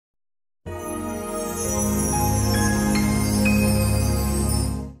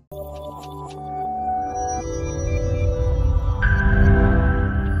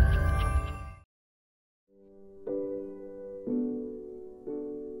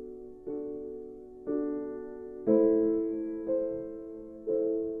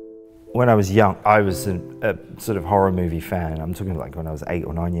When I was young, I was a sort of horror movie fan. I'm talking like when I was 8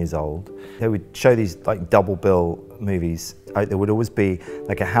 or 9 years old. They would show these like double bill movies. There would always be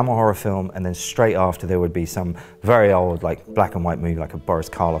like a Hammer horror film, and then straight after there would be some very old like black and white movie, like a Boris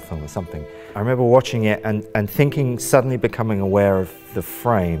Karloff film or something. I remember watching it and thinking, suddenly becoming aware of the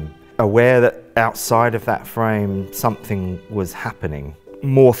frame, aware that outside of that frame something was happening.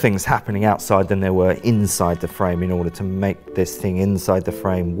 More things happening outside than there were inside the frame in order to make this thing inside the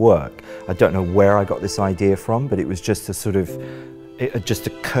frame work. I don't know where I got this idea from, but it was just a sort of, it just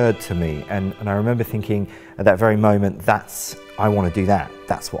occurred to me. And I remember thinking at that very moment, I want to do that.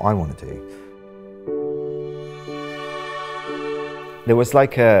 That's what I want to do. There was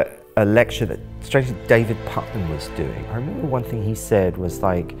like a lecture that strangely David Putnam was doing. I remember one thing he said was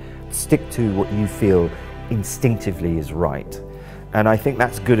like, stick to what you feel instinctively is right. And I think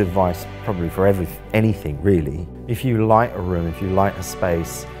that's good advice probably for anything really. If you light a room, if you light a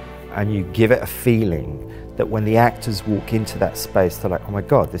space, and you give it a feeling that when the actors walk into that space, they're like, oh my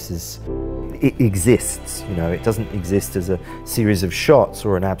God, it exists. You know, it doesn't exist as a series of shots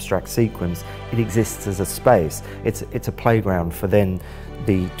or an abstract sequence. It exists as a space. It's a playground for then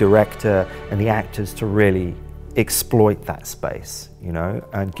the director and the actors to really exploit that space, you know,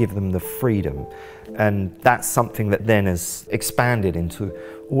 and give them the freedom. And that's something that then has expanded into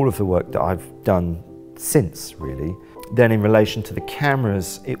all of the work that I've done since, really. Then in relation to the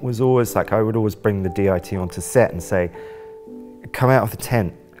cameras, it was always like I would always bring the DIT onto set and say, come out of the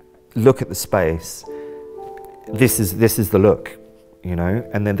tent, look at the space, this is the look, you know?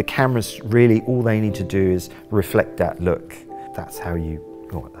 And then the cameras, really all they need to do is reflect that look. That's how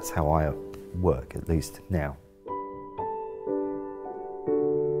I work, at least now.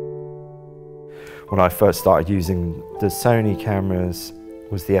 When I first started using the Sony cameras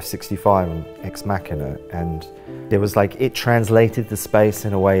was the f/65 and Ex Machina, and there was like, it translated the space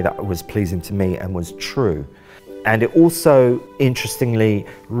in a way that was pleasing to me and was true. And it also, interestingly,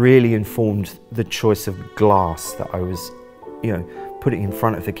 really informed the choice of glass that I was, you know, putting in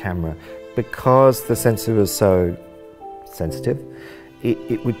front of the camera. Because the sensor was so sensitive,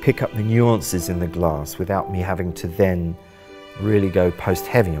 it would pick up the nuances in the glass without me having to then really go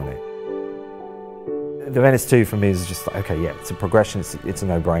post-heavy on it. The Venice 2 for me is just like, okay, yeah, it's a progression, it's a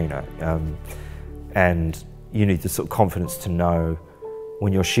no-brainer. And you need the sort of confidence to know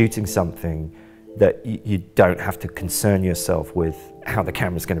when you're shooting something that you don't have to concern yourself with how the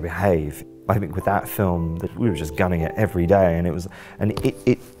camera's going to behave. I think with that film, that we were just gunning it every day, and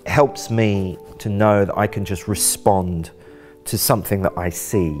it helps me to know that I can just respond to something that I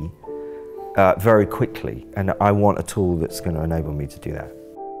see very quickly, and I want a tool that's going to enable me to do that.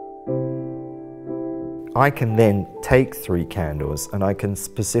 I can then take 3 candles and I can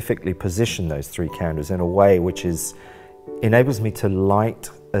specifically position those 3 candles in a way which enables me to light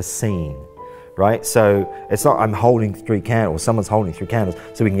a scene, right? So it's not I'm holding 3 candles, someone's holding 3 candles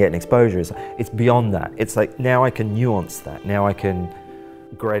so we can get an exposure. It's beyond that. It's like now I can nuance that. Now I can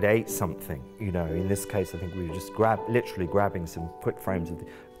gradate something, you know. In this case, I think we were just literally grabbing some quick frames of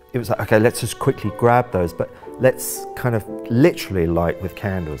it was like, okay, let's just quickly grab those, but let's kind of literally light with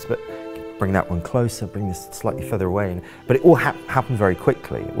candles. But bring that one closer, bring this slightly further away. But it all happened very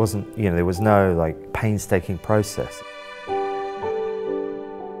quickly. It wasn't, you know, there was no like painstaking process.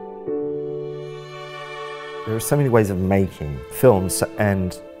 There are so many ways of making films,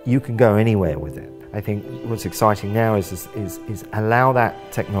 and you can go anywhere with it. I think what's exciting now is allow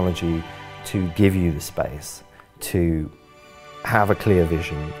that technology to give you the space to have a clear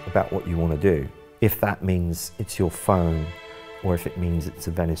vision about what you want to do. If that means it's your phone, or if it means it's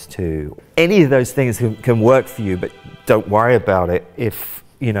a Venice 2. Any of those things can work for you, but don't worry about it if,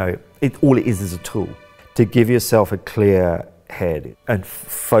 you know, all it is a tool to give yourself a clear head and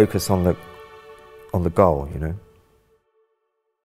focus on the goal, you know.